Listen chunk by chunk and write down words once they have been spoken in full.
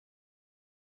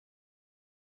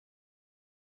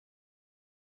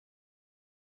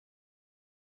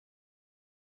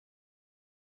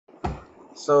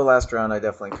So last round I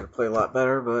definitely could have played a lot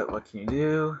better, but what can you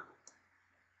do?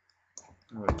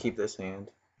 I'm going to keep this hand.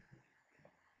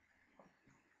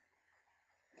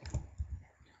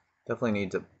 Definitely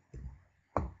need to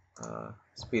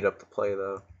speed up the play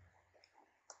though.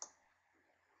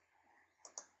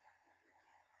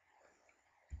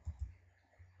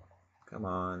 Come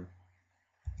on.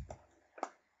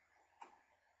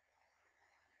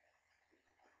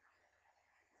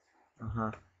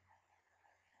 Uh-huh.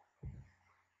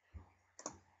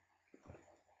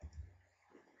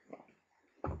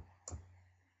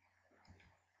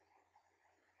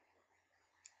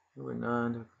 Moving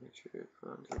on to retreat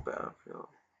from the battlefield.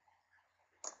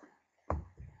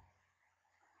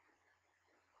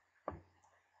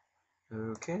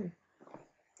 Okay.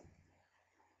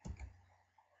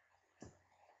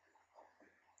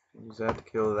 Use that to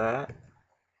kill that.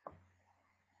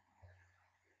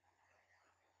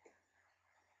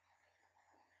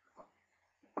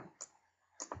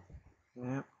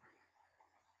 Yep.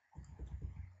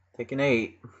 Take an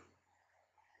 8.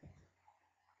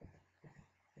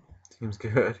 Seems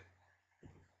good.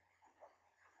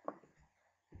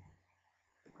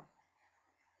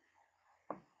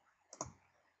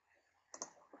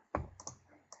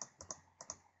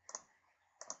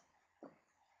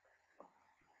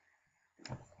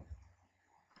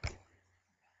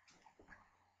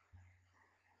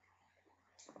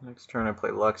 Next turn I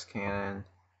play Lux Cannon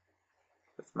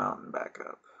with Mountain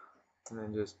backup. And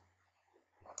then just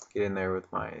get in there with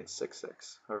my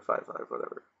 6/6 or 5/5,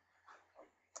 whatever.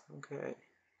 Okay.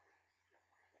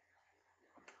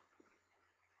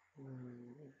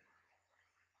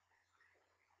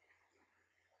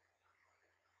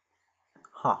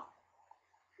 Huh.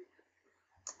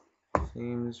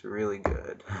 Seems really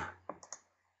good.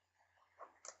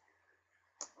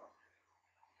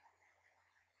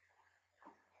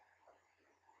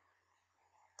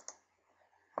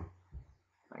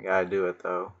 I gotta do it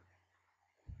though.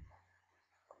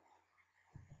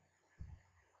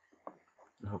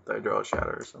 I hope that I draw a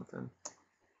shadow or something.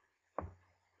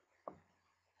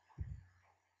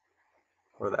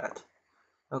 Or that.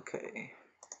 Okay.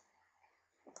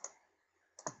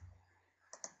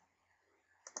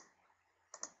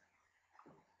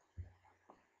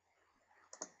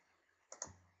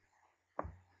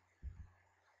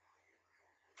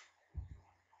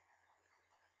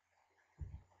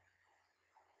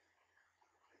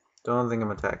 Don't think I'm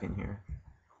attacking here.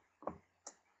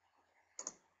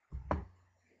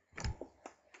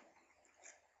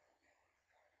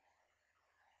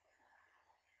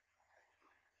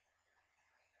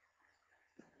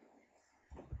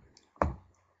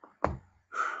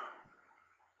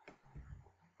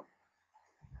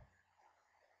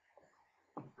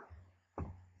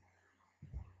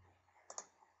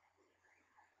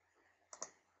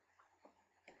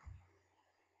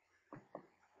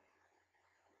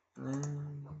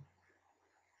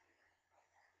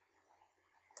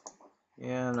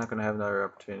 Yeah, I'm not gonna have another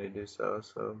opportunity to do so,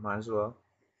 so might as well.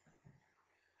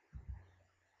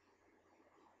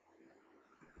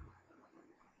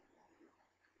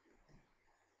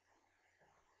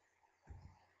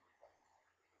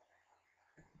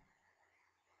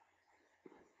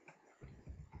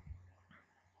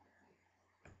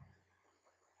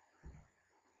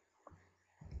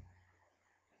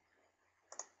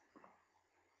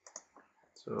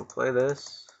 So we'll play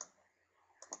this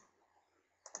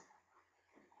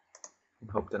and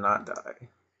hope to not die.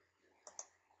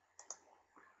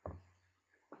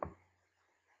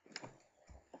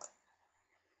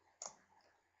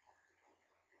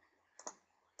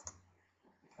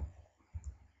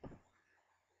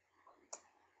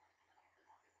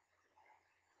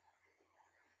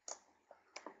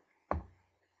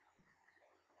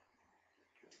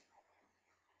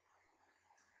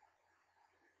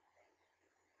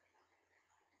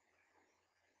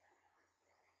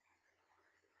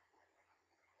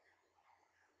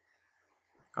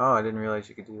 Oh, I didn't realize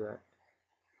you could do that.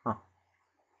 Huh.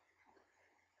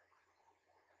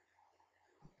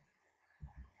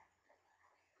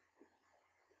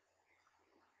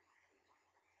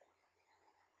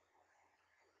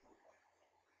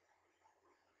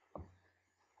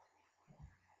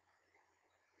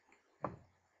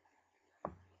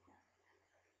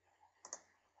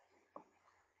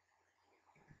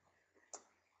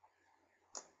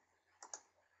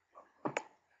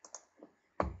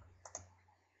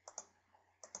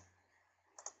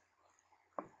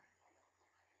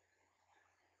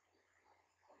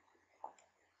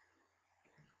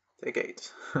 Take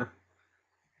 8.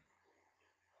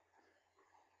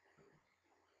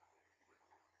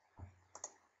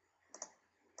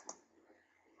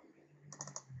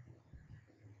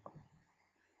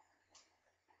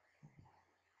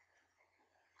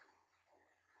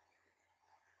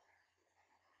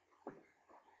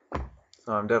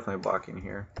 So I'm definitely blocking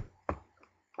here.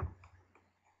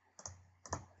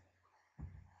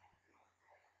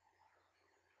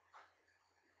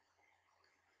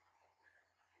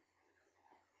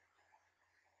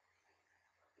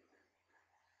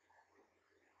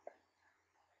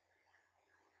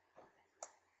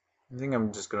 I think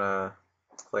I'm just gonna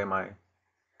play my,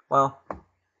 well, if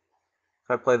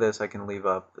I play this I can leave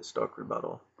up the Stoke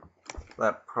rebuttal.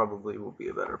 That probably will be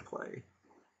a better play.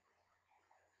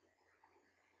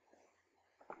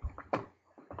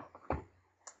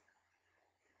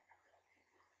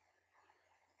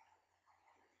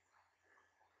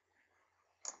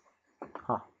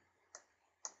 Huh.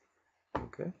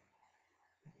 Okay.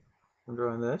 I'm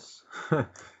drawing this.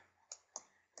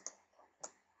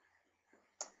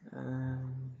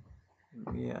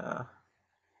 Yeah.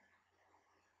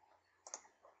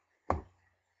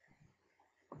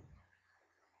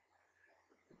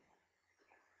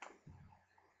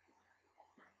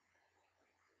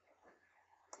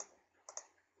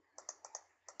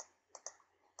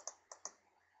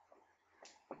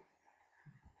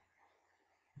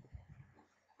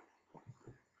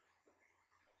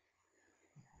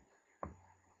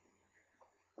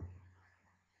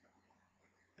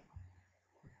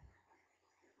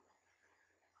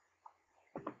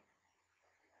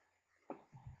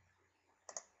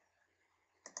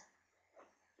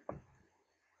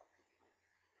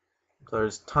 So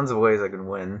there's tons of ways I can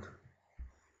win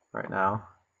right now.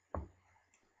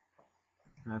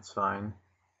 That's fine.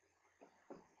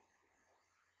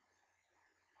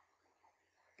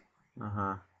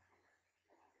 Uh-huh.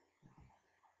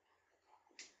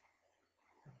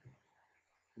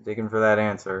 Digging for that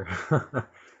answer.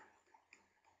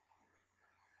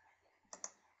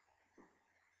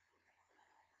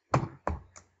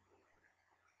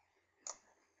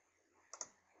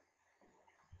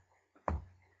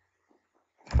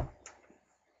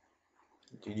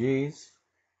 GG's.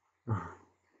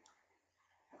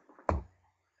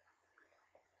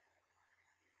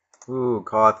 Ooh,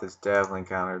 Koth is definitely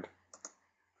countered.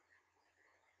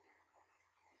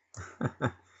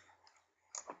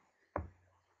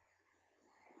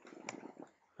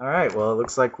 Alright, well, it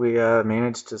looks like we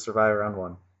managed to survive round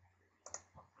one.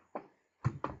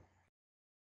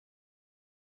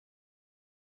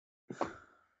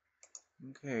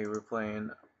 Okay, we're playing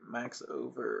Max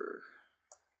Over,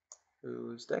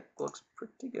 whose deck looks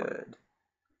pretty good.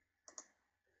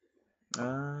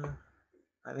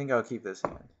 I think I'll keep this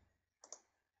hand.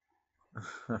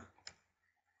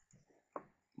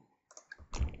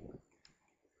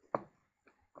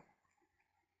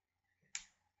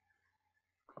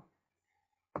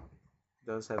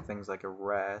 Does have things like a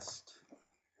rest.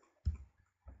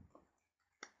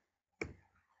 So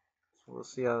we'll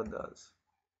see how it does.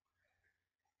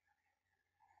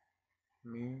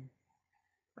 Me?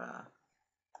 Ah.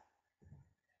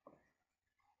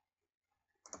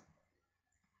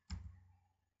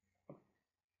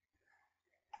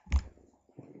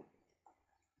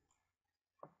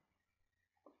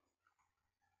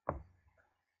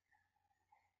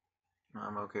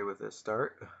 I'm okay with this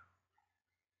start.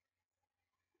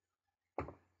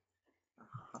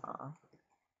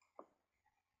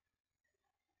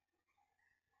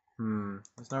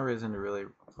 There's no reason to really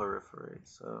proliferate,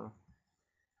 so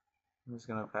I'm just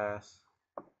gonna pass.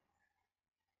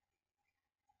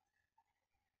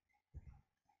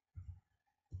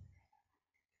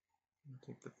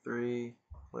 Take the 3,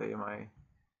 play my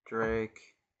Drake,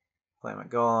 play my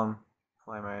Golem,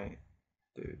 play my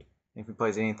dude. If he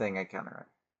plays anything, I counter it.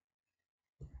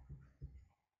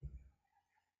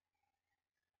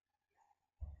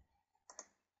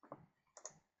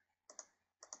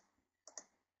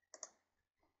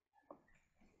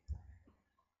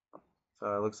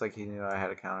 So it looks like he knew I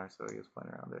had a counter, so he was playing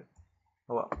around it.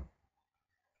 Oh well.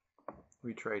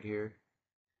 We trade here.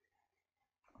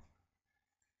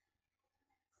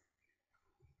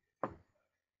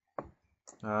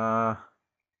 I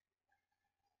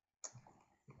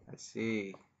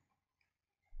see.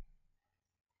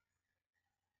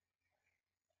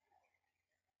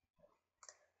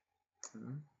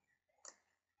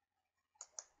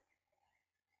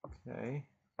 Okay.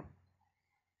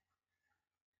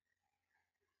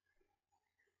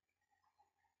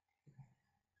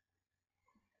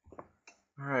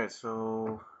 Alright,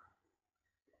 so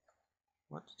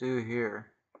what to do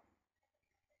here?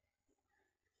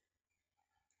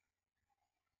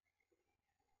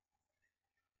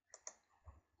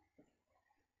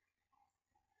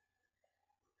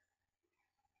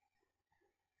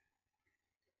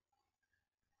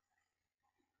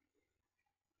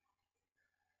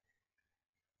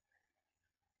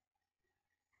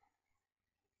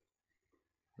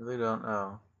 Really don't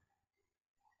know.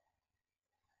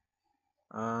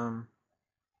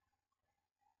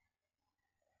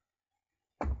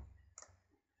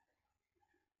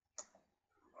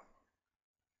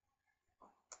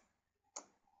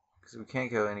 Because we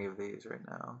can't go any of these right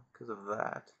now because of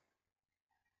that.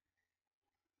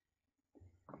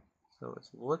 So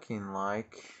it's looking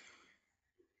like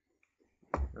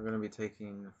we're going to be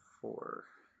taking 4.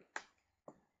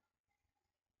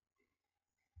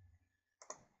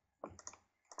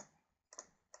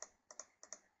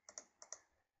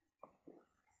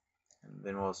 And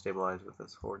then we'll stabilize with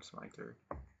this Horde Smiter.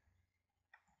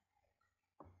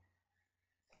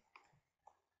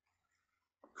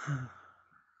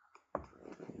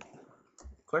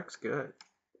 Clerk's good.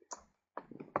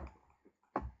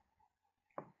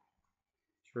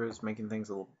 Sure is making things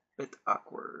a little bit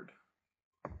awkward.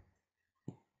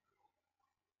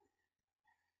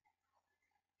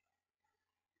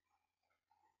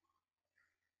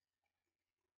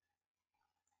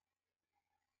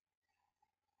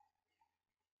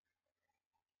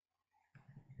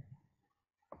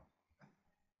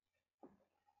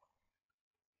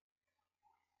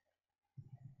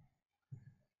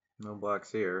 No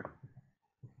blocks here.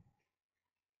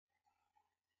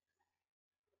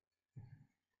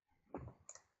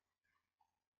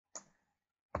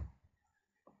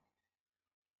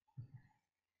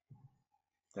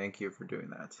 Thank you for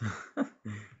doing that.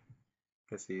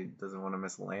 Guess he doesn't want to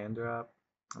miss a land drop.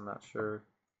 I'm not sure.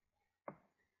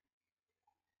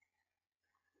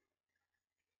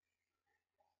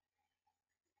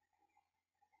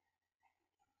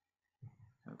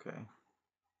 Okay.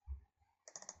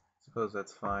 Suppose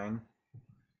that's fine.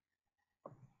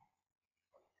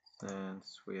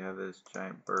 Since we have this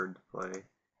giant bird to play.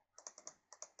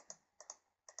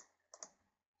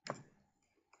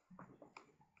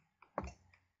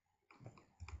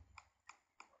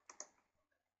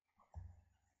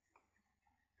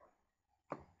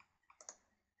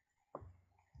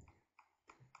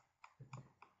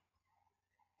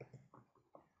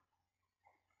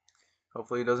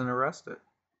 Hopefully he doesn't arrest it.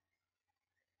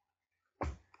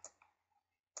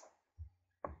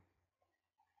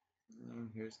 And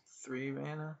here's 3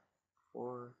 mana.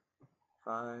 4,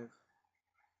 5.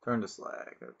 Turn to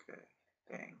slag. Okay.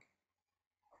 Dang.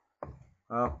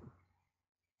 Well,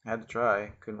 had to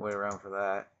try. Couldn't wait around for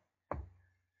that.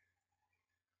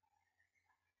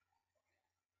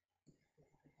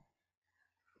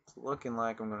 It's looking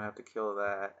like I'm going to have to kill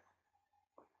that.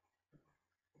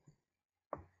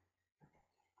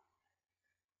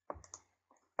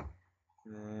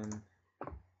 And then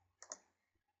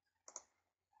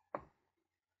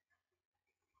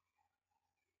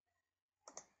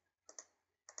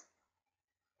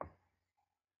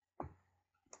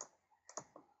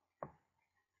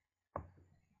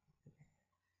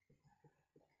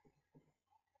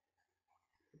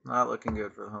not looking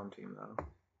good for the home team though.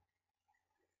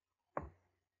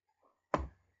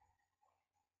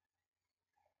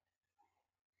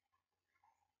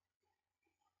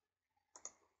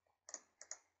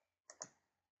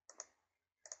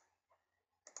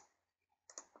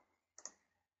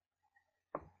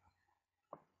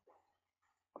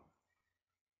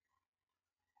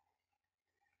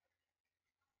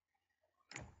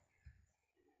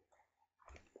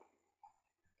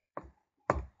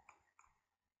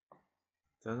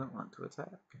 Doesn't want to attack.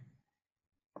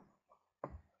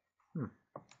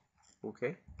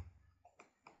 Okay.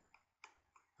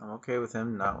 I'm okay with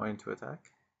him not wanting to attack.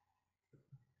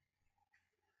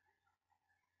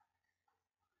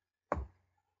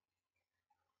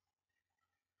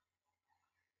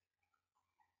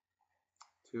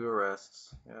 Two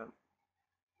arrests. Yep.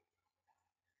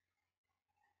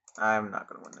 I'm not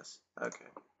going to win this. Okay.